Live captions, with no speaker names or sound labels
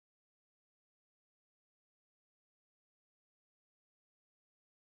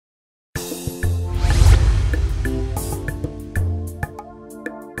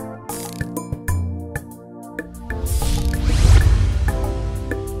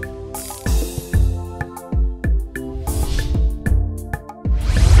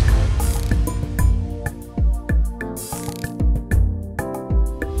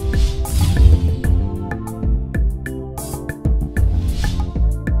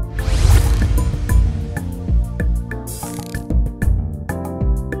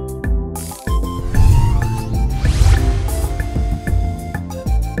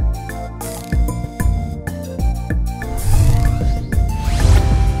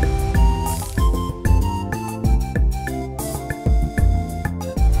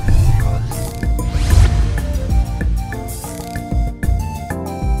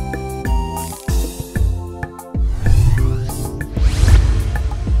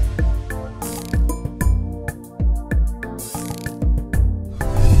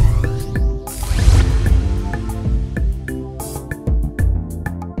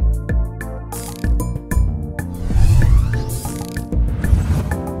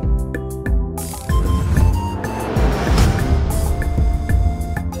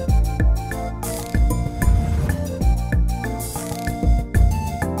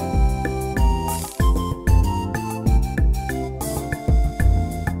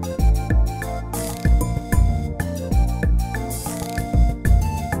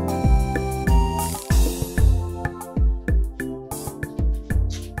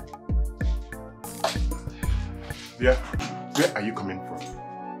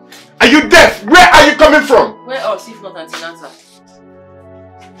Are you deaf? Where are you coming from? Where else if not antenatal?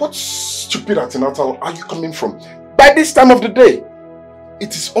 What stupid antenatal are you coming from? By this time of the day,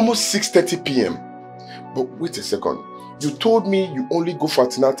 it is almost 6:30 p.m. But wait a second. You told me you only go for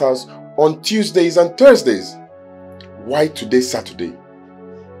antenatals on Tuesdays and Thursdays. Why today Saturday?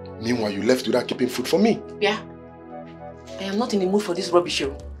 Meanwhile, you left without keeping food for me. Yeah. I am not in the mood for this rubbish.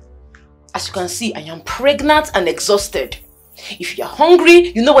 As you can see, I am pregnant and exhausted. If you are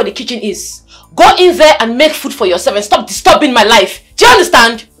hungry, you know where the kitchen is. Go in there and make food for yourself and stop disturbing my life. Do you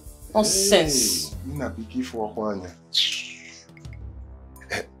understand? Nonsense. But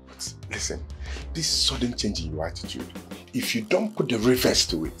listen, this sudden change in your attitude, if you don't put the reverse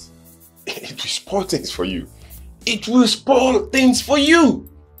to it, it will spoil things for you. It will spoil things for you.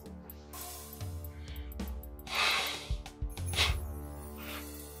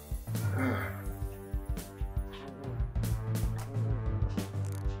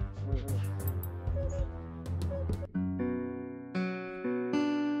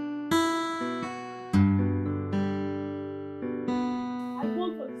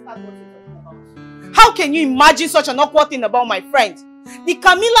 How can you imagine such an awkward thing about my friend? The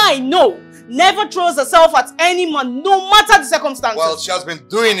Camilla I know never throws herself at any man, no matter the circumstances. Well, she has been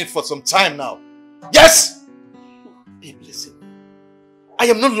doing it for some time now. Yes! Babe, listen. I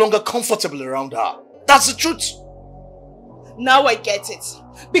am no longer comfortable around her. That's the truth. Now I get it.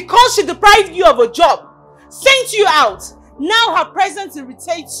 Because she deprived you of a job, sent you out, now her presence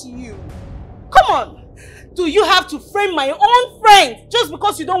irritates you. Come on. Do you have to frame my own friend just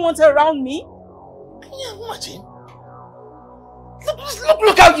because you don't want her around me? Yeah, imagine.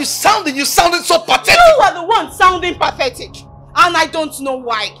 Look how you sounded. You sounded so pathetic. You are the one sounding pathetic. And I don't know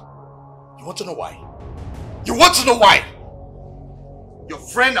why. You want to know why? You want to know why? Your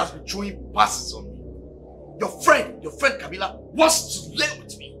friend has been throwing passes on me. Your friend Camila wants to lay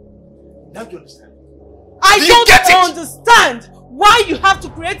with me. Now you understand? I don't understand why you have to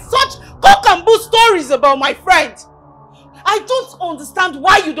create such cock and bull stories about my friend. I don't understand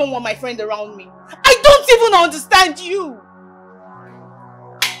why you don't want my friend around me. I don't even understand you.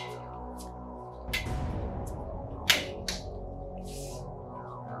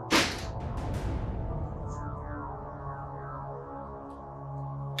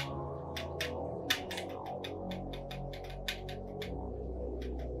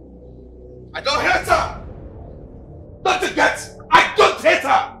 I don't hate her! Don't forget! I don't hate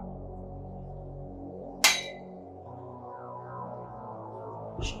her!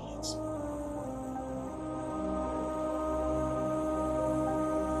 She hates me.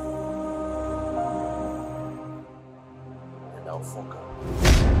 And I'll fuck her.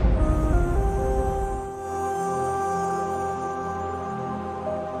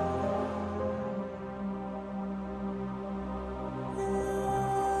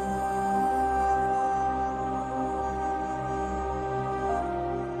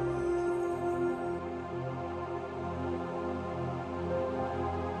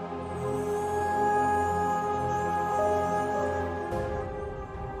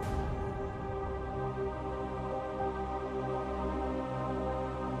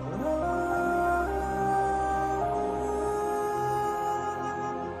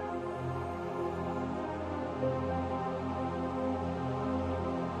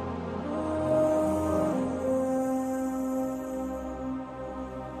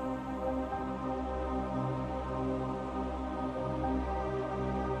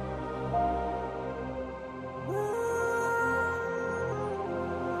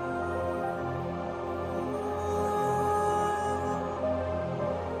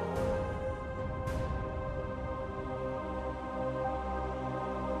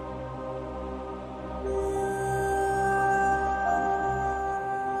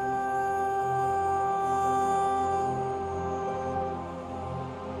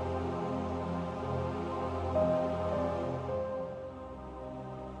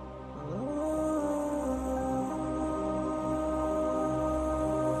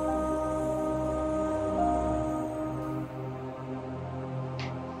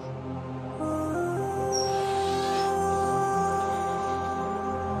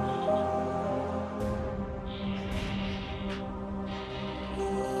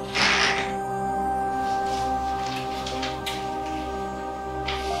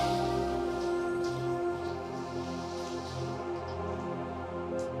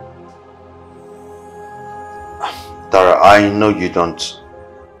 Tara, I know you don't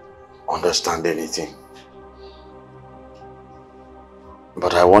understand anything.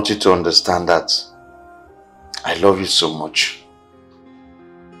 But I want you to understand that I love you so much.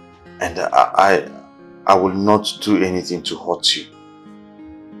 And I will not do anything to hurt you.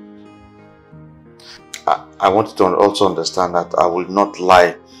 I want you to also understand that I will not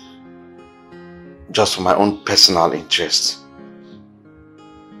lie just for my own personal interest.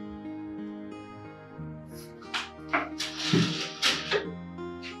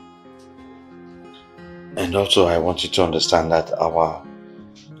 And also I want you to understand that our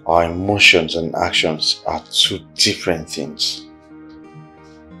emotions and actions are two different things.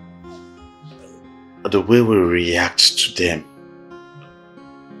 The way we react to them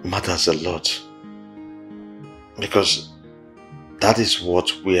matters a lot, because that is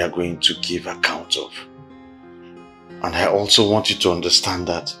what we are going to give account of. And I also want you to understand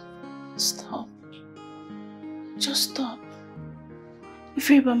that. Stop. Just stop.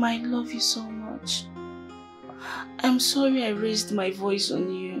 Ifeibama, I love you so much. I'm sorry I raised my voice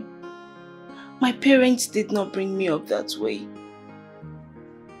on you. My parents did not bring me up that way.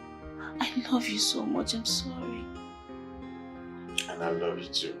 I love you so much, I'm sorry. And I love you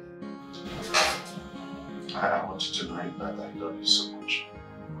too. I want you to know that I love you so much.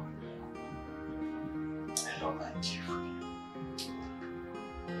 I don't mind you for you.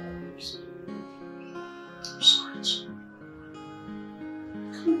 I'm sorry too.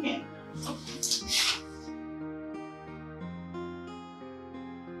 Come here.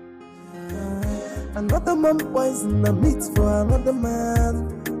 Another man poison the meat for another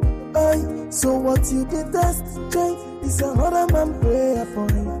man. Aye, so what you detest, Jay, is another man prayer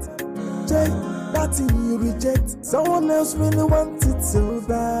point. Jay, that thing you reject, someone else really wants it so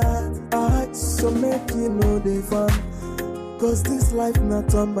bad. Alright, so make you know they fun, cause this life not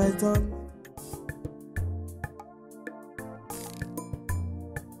turn by turn.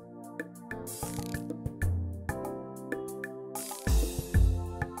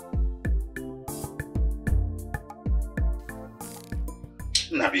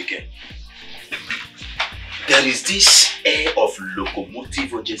 Nabike, there is this air of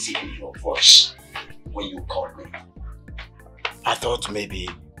locomotive urgency in your voice when you called me. I thought maybe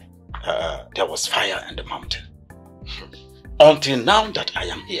there was fire in the mountain. Until now that I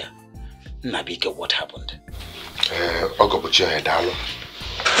am here. Nabike, what happened?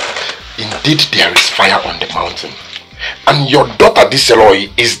 Indeed, there is fire on the mountain. And your daughter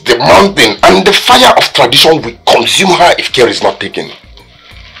DISELOYI is the mountain, and the fire of tradition will consume her if care is not taken.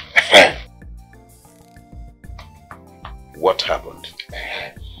 What happened?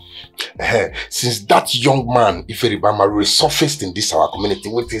 Since that young man, Ifeibama, resurfaced in this our community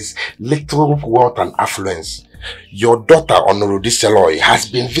with his little wealth and affluence, your daughter, Honorable DISELOYI, has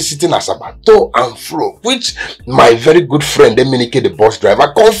been visiting us about to and fro, which my very good friend, Eminike, the bus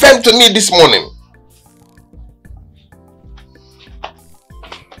driver, confirmed to me this morning.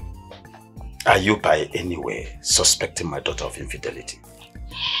 Are you by any way suspecting my daughter of infidelity?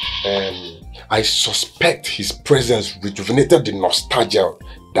 I suspect his presence rejuvenated the nostalgia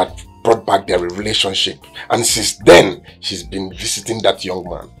that brought back their relationship, and since then she's been visiting that young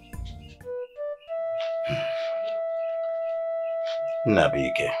man.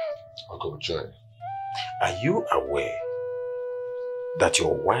 Nabike, Uncle Joy, are you aware that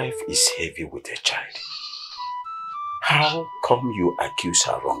your wife is heavy with a child? How come you accuse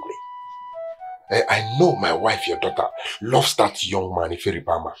her wrongly? I know my wife, your daughter, loves that young man,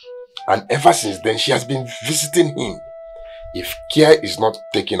 Ifeibama, and ever since then she has been visiting him. If care is not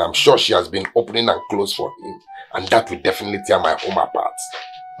taken, I'm sure she has been opening and closing for him, and that will definitely tear my home apart.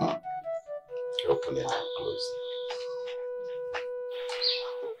 Opening and closing.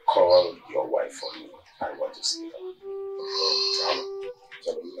 Call your wife for me. I want to see her.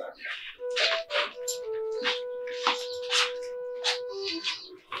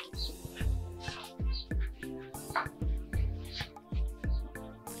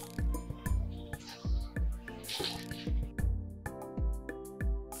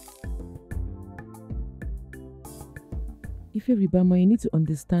 Ifeibama, you need to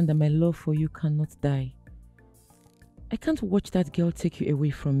understand that my love for you cannot die. I can't watch that girl take you away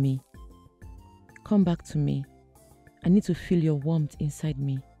from me. Come back to me. I need to feel your warmth inside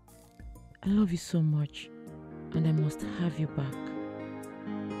me. I love you so much, and I must have you back.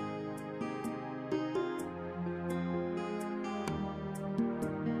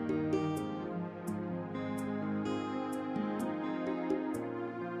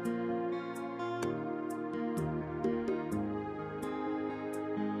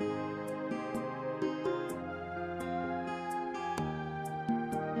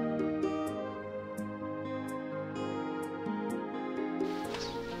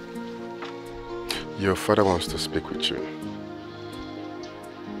 Your father wants to speak with you.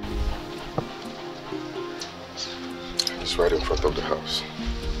 He's right in front of the house.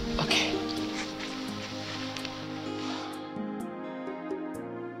 Okay.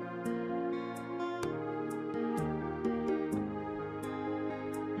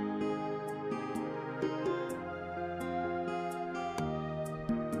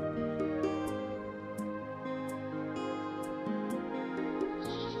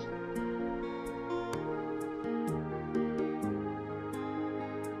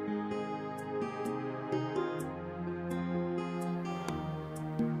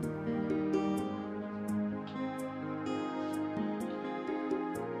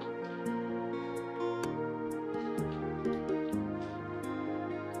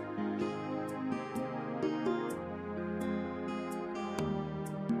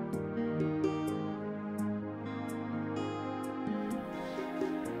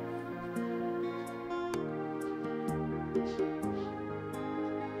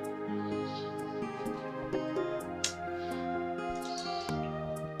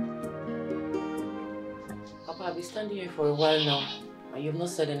 been standing here for a while now, and you've not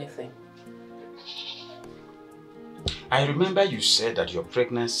said anything. I remember you said that your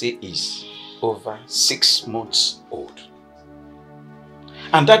pregnancy is over 6 months old.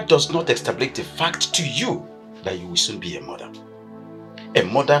 And that does not establish the fact to you that you will soon be a mother. A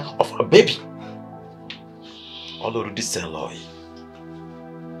mother of a baby. Although DISELOYI,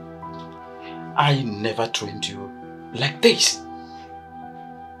 I never trained you like this.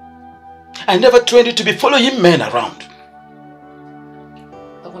 I never trained you to be following men around.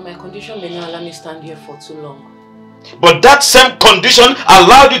 But my condition may not allow me to stand here for too long. But that same condition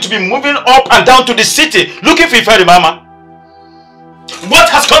allowed you to be moving up and down to the city looking for Ifeadi Mama. What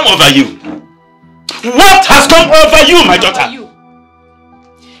has come over you? What has come over you, my daughter?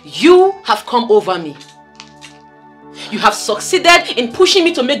 You have come over me. You have succeeded in pushing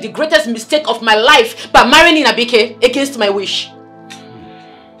me to make the greatest mistake of my life by marrying Abike against my wish.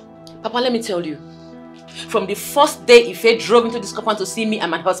 Papa, let me tell you. From the first day Ife drove into this compound to see me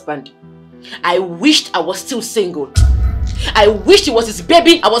and my husband, I wished I was still single. I wished it was his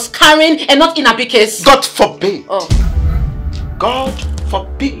baby I was carrying and not in Abike's. God forbid. Oh. God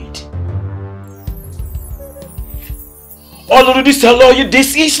forbid. Although DISELOYI,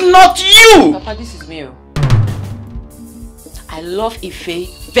 this is not you. Papa, this is me. I love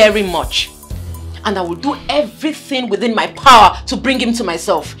Ife very much. And I will do everything within my power to bring him to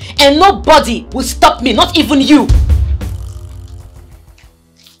myself. And nobody will stop me, not even you.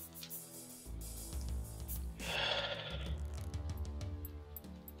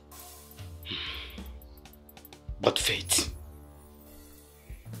 But fate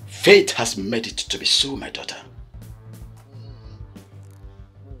has made it to be so, my daughter.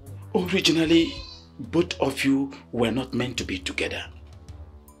 Originally, both of you were not meant to be together.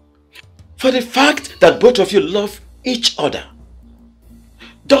 For the fact that both of you love each other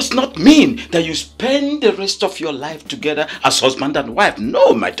does not mean that you spend the rest of your life together as husband and wife.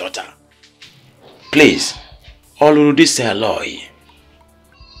 No, my daughter. Please, DISELOYI,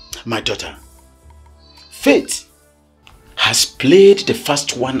 my daughter, fate has played the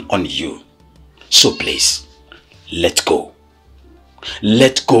first one on you. So please, let go.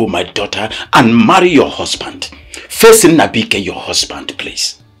 Let go, my daughter, and marry your husband. Facing Abike, your husband,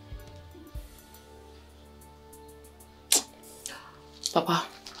 please. Papa,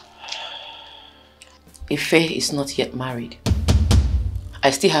 Ife is not yet married.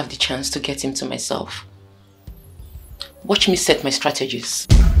 I still have the chance to get him to myself. Watch me set my strategies.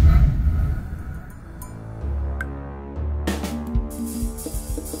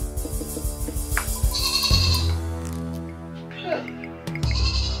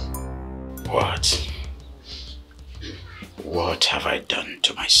 What have I done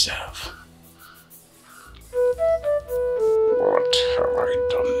to myself? What have I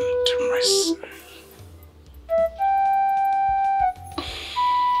done to myself?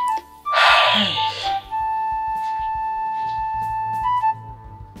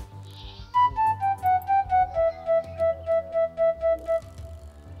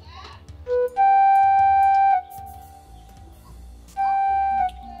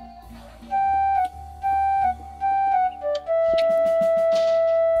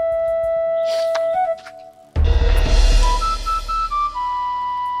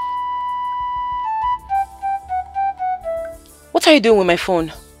 What are you doing with my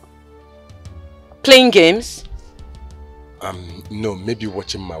phone? Playing games? No, maybe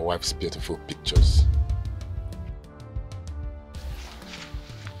watching my wife's beautiful pictures.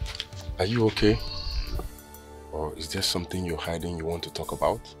 Are you okay? Or is there something you're hiding you want to talk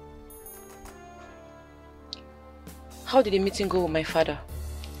about? How did the meeting go with my father?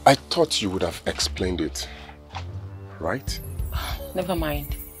 I thought you would have explained it, right? Never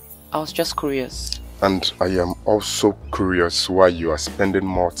mind. I was just curious. And I am also curious why you are spending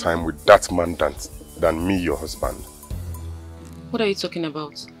more time with that man than me, your husband. What are you talking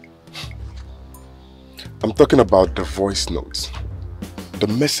about? I'm talking about the voice notes, the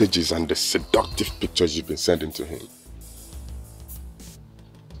messages and the seductive pictures you've been sending to him.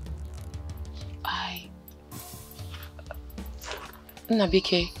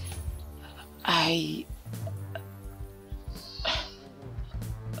 Nabike,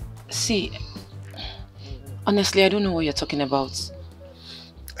 See, honestly, I don't know what you're talking about.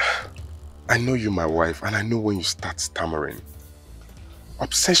 I know you, my wife, and I know when you start stammering.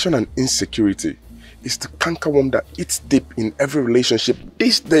 Obsession and insecurity is the cankerworm that eats deep in every relationship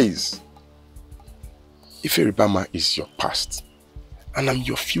these days. Ifearibama is your past, and I'm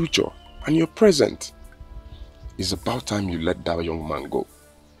your future and your present. It's about time you let that young man go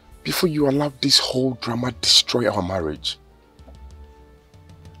before you allow this whole drama destroy our marriage.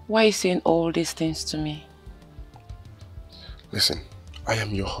 Why are you saying all these things to me? Listen, I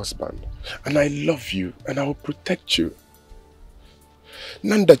am your husband and I love you and I will protect you.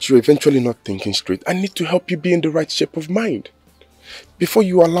 Now that you're eventually not thinking straight, I need to help you be in the right shape of mind before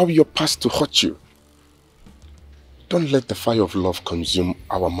you allow your past to hurt you. Don't let the fire of love consume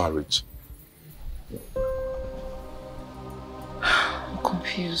our marriage. I'm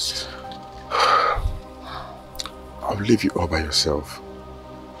confused. I'll leave you all by yourself,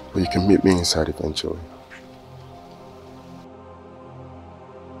 but you can meet me inside eventually.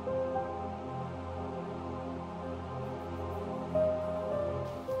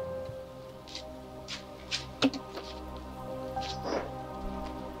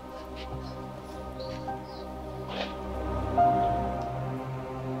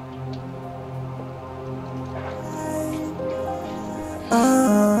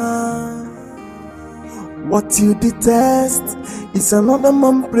 What you detest is another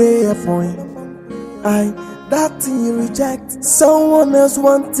man prayer point. That thing you reject, someone else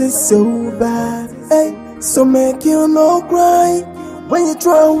wants it so bad. Hey, so make you no cry when you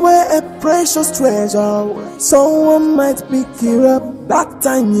throw away a precious treasure. Someone might pick you up. That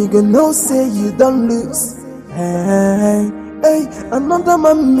time you gonna know, say you don't lose. Hey, another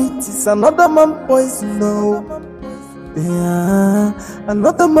man meat is another man poison. No. Yeah,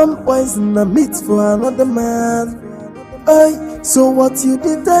 another man poison the meat for another man. Hey, so what you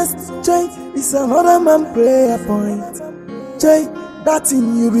detest, Jay, is another man prayer point. Jay, that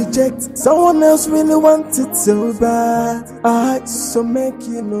thing you reject, someone else really wants it so bad. So make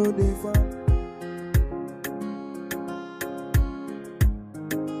you know they want.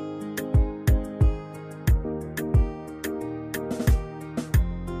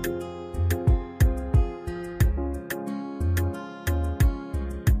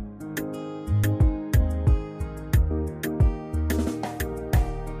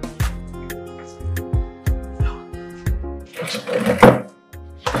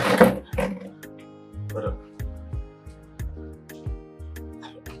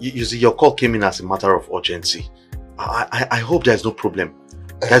 You see, your call came in as a matter of urgency. I hope there's no problem.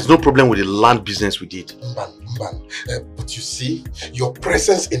 There's no problem with the land business we did. But you see, your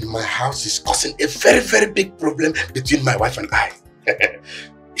presence in my house is causing a very, very big problem between my wife and I.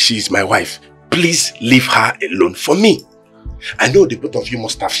 She is my wife. Please leave her alone for me. I know the both of you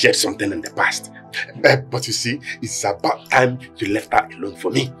must have shared something in the past. But you see, it's about time you left her alone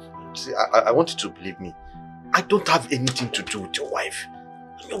for me. See, I want you to believe me. I don't have anything to do with your wife.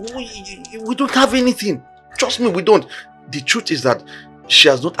 We don't have anything. Trust me, we don't. The truth is that she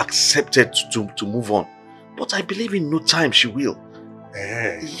has not accepted to move on. But I believe in no time she will.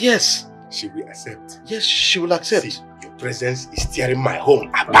 Yes. She will accept. Yes, she will accept. See, your presence is tearing my home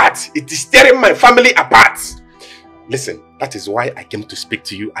apart. It is tearing my family apart. Listen, that is why I came to speak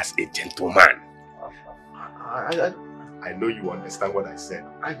to you as a gentleman. I know you understand what I said.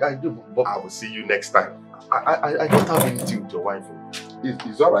 I do, but I will see you next time. I don't have anything with your wife.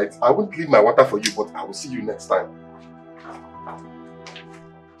 It's alright. I won't leave my water for you, but I will see you next time.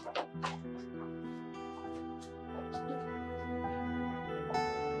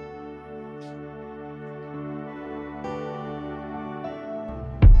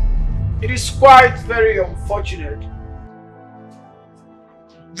 It is quite very unfortunate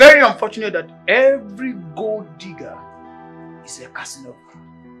that every gold digger is a casino.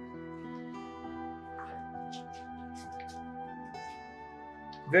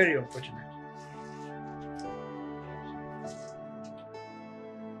 Very unfortunate.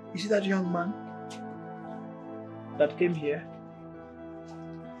 You see that young man that came here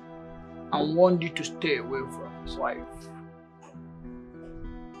and warned you to stay away from his wife?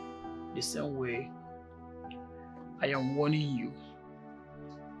 The same way I am warning you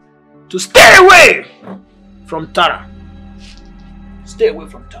to stay away from Tara. Stay away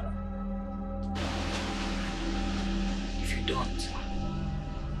from Tara. If you don't,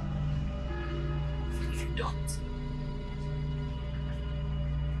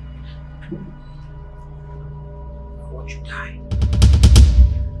 I want you to die.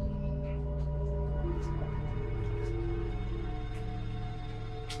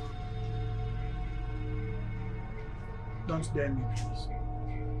 Don't dare me, please.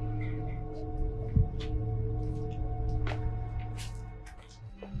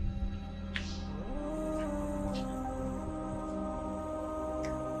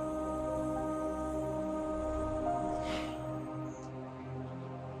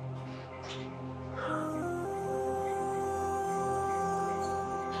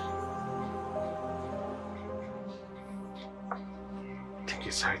 I think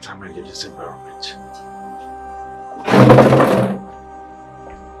it's high time I leave this environment.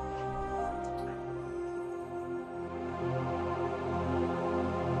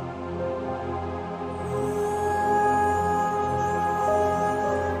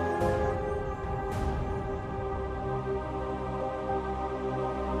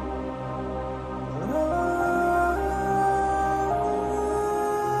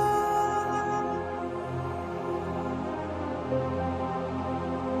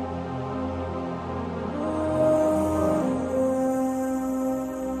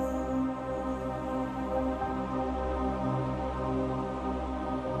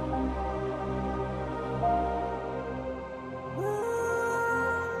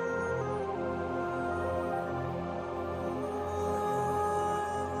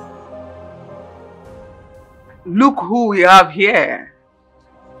 Look who we have here.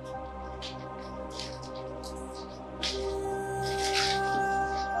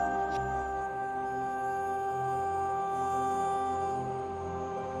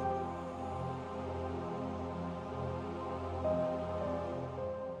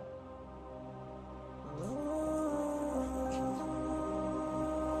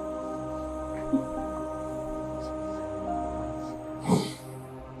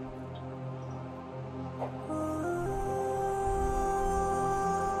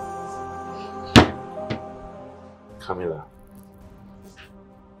 Camilla,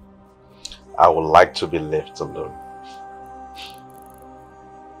 I would like to be left alone.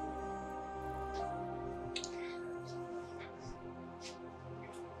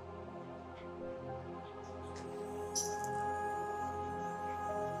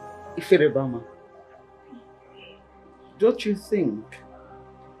 Iferebama, don't you think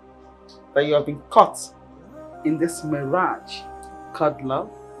that you have been caught in this mirage called love?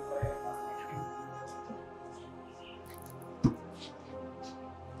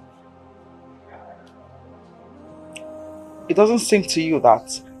 It doesn't seem to you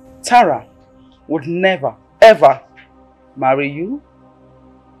that Tara would never, ever marry you?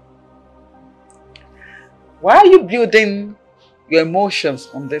 Why are you building your emotions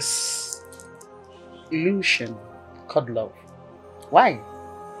on this illusion called love? Why?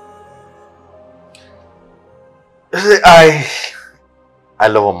 I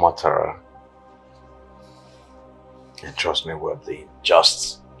love Matara. And trust me, we're being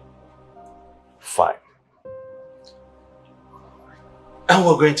just fine. And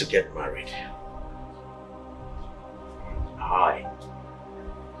we're going to get married.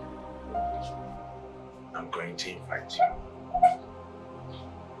 I'm going to invite you.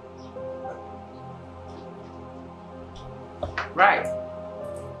 Right.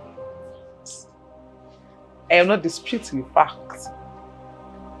 I am not disputing the fact.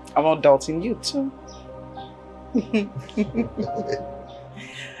 I'm not doubting you too.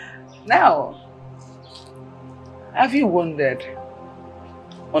 Now, have you wondered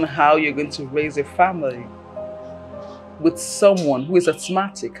on how you're going to raise a family with someone who is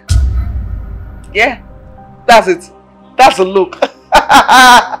asthmatic? Yeah, that's it. That's the look.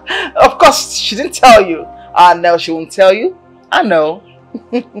 Of course, she didn't tell you. I know she won't tell you. I know.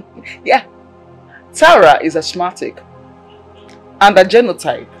 Yeah, Tara is asthmatic and the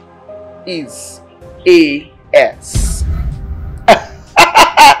genotype is AS.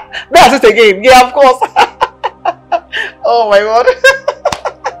 That's it again. Yeah, of course. Oh my God.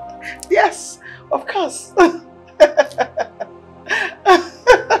 Yes, of course.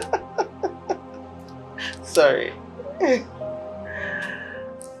 Sorry.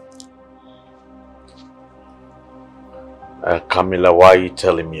 Camilla, why are you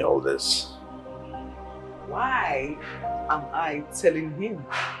telling me all this? Why am I telling him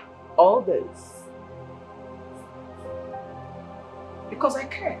all this? Because I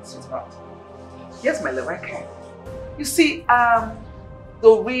care, sweetheart. Yes, my love, I care. You see,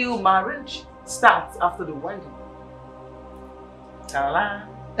 the real marriage starts after the wedding. Ta-la.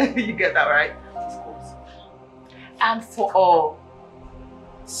 You get that right? Of course. And for all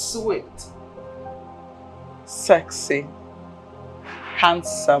sweet, sexy,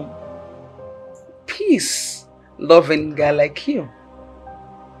 handsome, peace-loving guy like you,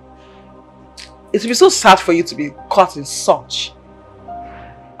 it would be so sad for you to be caught in such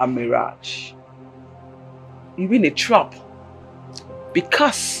a mirage. You're in a trap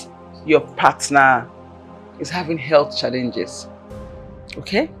because your partner is having health challenges.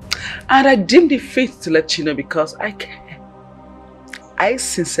 Okay? And I deemed it fit to let you know because I care. I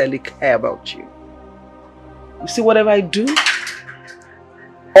sincerely care about you. You see, whatever I do,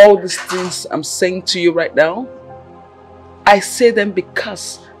 all these things I'm saying to you right now, I say them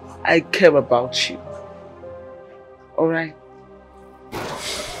because I care about you. Alright?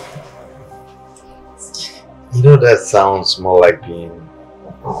 You know, that sounds more like being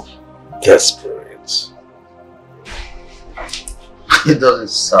desperate. It doesn't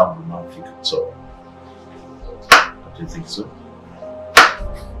sound romantic at all. Don't you think so?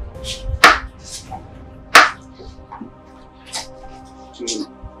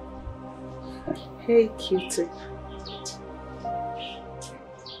 Hey, cutie.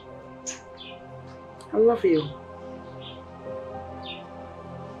 I love you.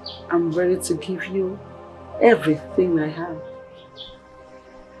 I'm ready to give you everything I have.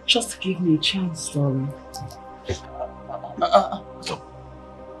 Just give me a chance, darling. Look,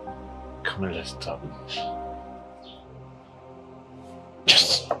 come on, let's talk.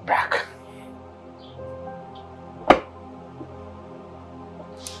 Just back.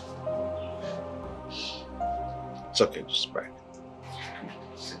 It's okay, just back.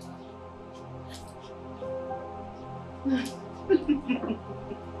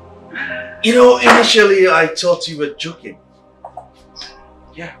 You know, initially I thought you were joking.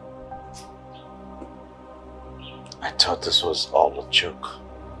 Yeah. I thought this was all a joke.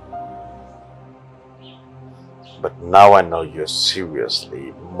 But now I know you're seriously,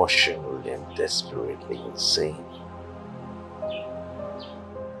 emotionally and desperately insane.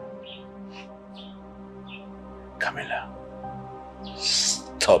 Camilla,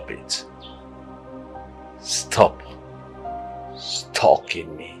 stop it. Stop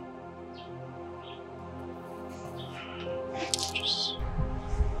stalking me. Just...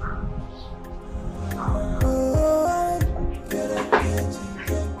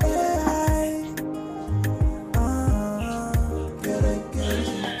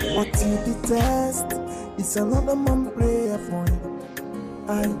 What you detest is another man prayer point.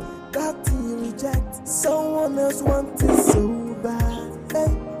 That you reject, someone else wants it so bad.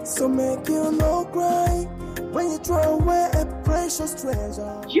 Hey, so make you no cry when you throw away a precious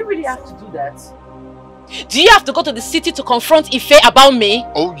treasure. Do you really have to do that? Do you have to go to the city to confront Ife about me?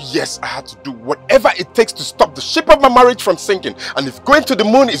 Oh yes, I had to do whatever it takes to stop the ship of my marriage from sinking. And if going to the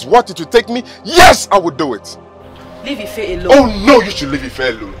moon is what it will take me, yes, I would do it. Leave Ife alone. Oh no, you should leave Ife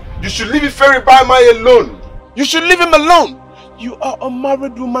alone. You should leave Ife Ribaima alone. You should leave him alone. You are a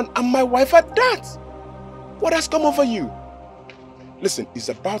married woman and my wife at that. What has come over you? Listen, it's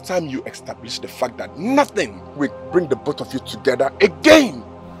about time you establish the fact that nothing will bring the both of you together again.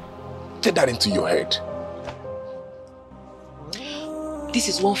 Get that into your head. This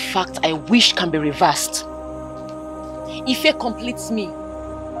is one fact I wish can be reversed. Ife completes me.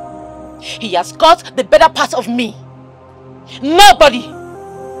 He has got the better part of me.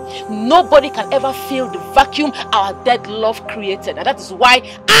 Nobody can ever fill the vacuum our dead love created, and that is why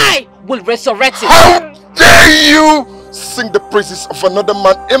I will resurrect it. How dare you sing the praises of another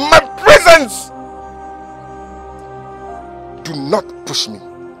man in my presence? Do not push me.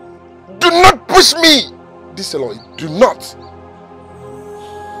 Do not push me! DISELOYI, do not.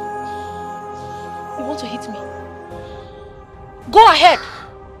 You want to hit me? Go ahead.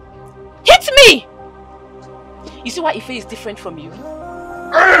 Hit me! You see why Ife is different from you?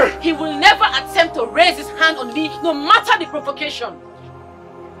 He will never attempt to raise his hand on me, no matter the provocation.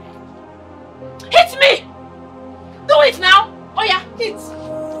 Hit me! Do it now! Oh yeah, hit!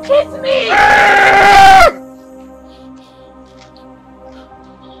 Hit me!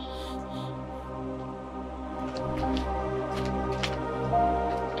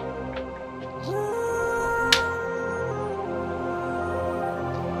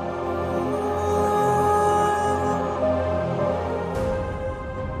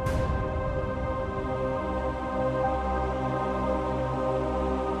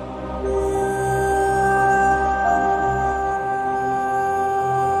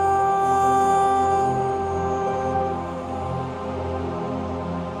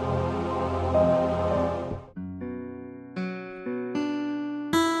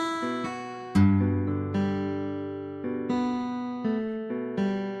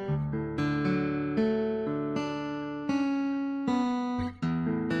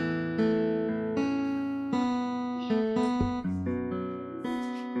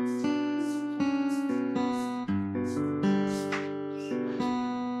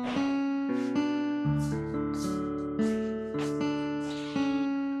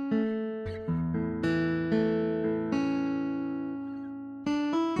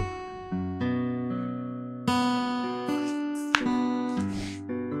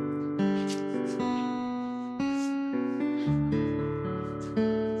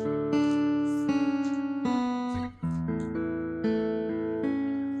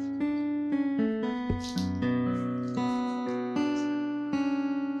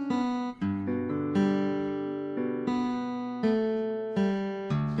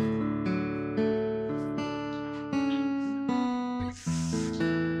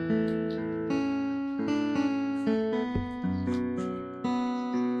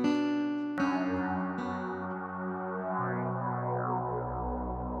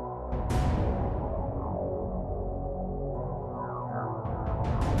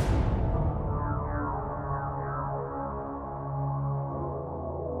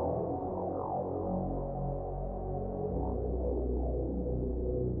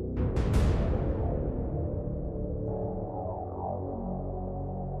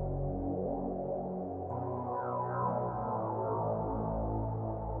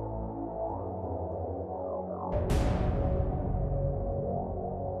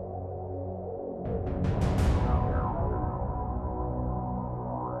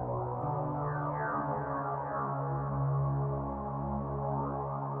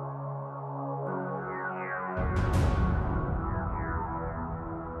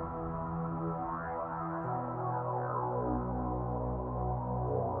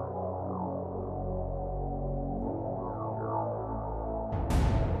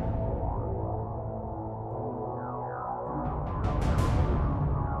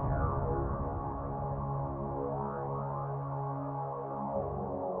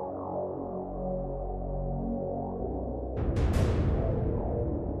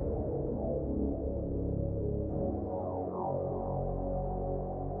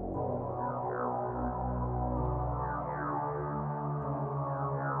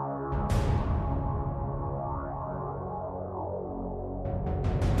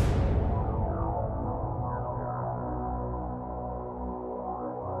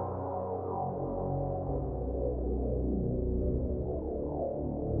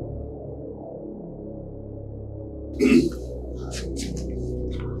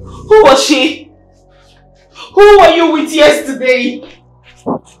 was she? Who were you with yesterday?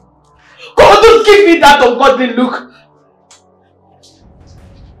 God, don't give me that ungodly look.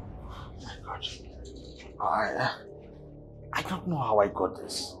 I don't know how I got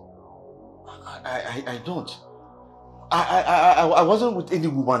this. I don't. I wasn't with any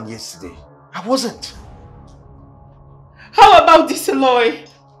woman yesterday. I wasn't. How about DISELOYI?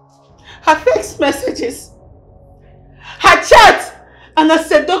 Her text messages, her chat, and her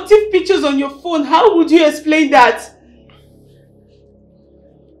seductive pictures on your phone. How would you explain that?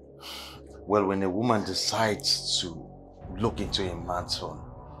 Well, when a woman decides to look into a man's phone,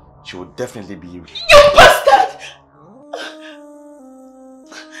 she would definitely be... You bastard!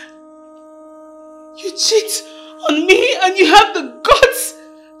 You cheat on me and you have the guts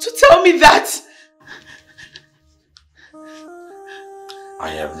to tell me that? I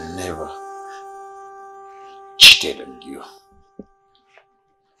have never cheated on you.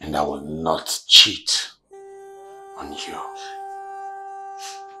 And I will not cheat on you.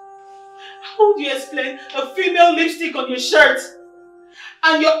 How do you explain a female lipstick on your shirt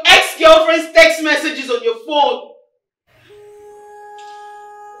and your ex-girlfriend's text messages on your phone?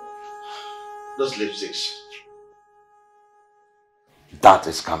 Those lipsticks. That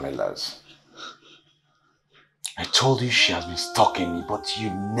is Camilla's. I told you she has been stalking me, but you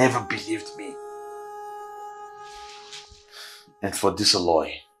never believed me. And for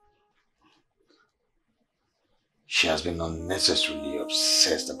DISELOYI, she has been unnecessarily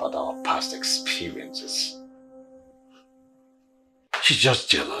obsessed about our past experiences. She's just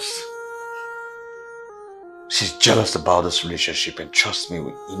jealous. She's jealous about this relationship, and trust me,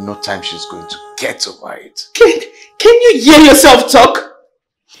 in no time she's going to get over it. Can you hear yourself talk?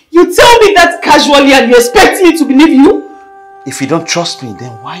 You tell me that casually and you expect me to believe you? If you don't trust me,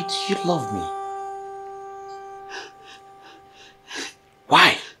 then why do you love me?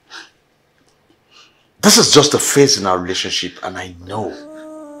 Why? This is just a phase in our relationship, and I know.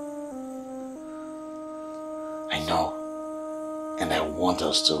 And I want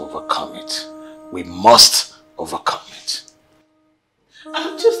us to overcome it. We must overcome it.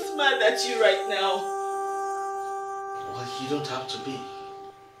 I'm just mad at you right now. Well, you don't have to be.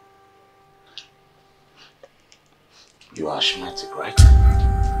 You are asthmatic, right?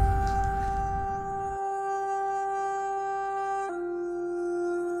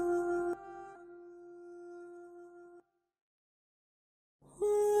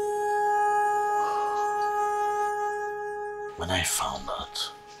 When I found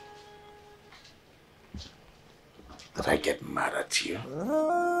out that I get mad at you,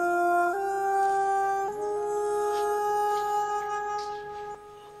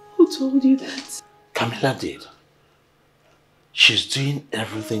 who told you that? Camilla did. She's doing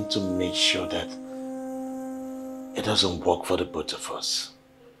everything to make sure that it doesn't work for the both of us.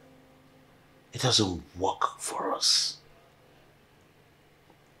 It doesn't work for us.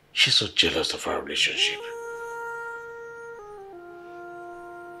 She's so jealous of our relationship.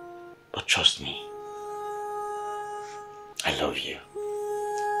 But trust me, I love you.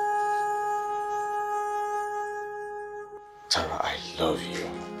 Tara, I love you.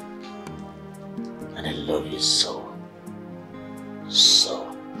 And I love you so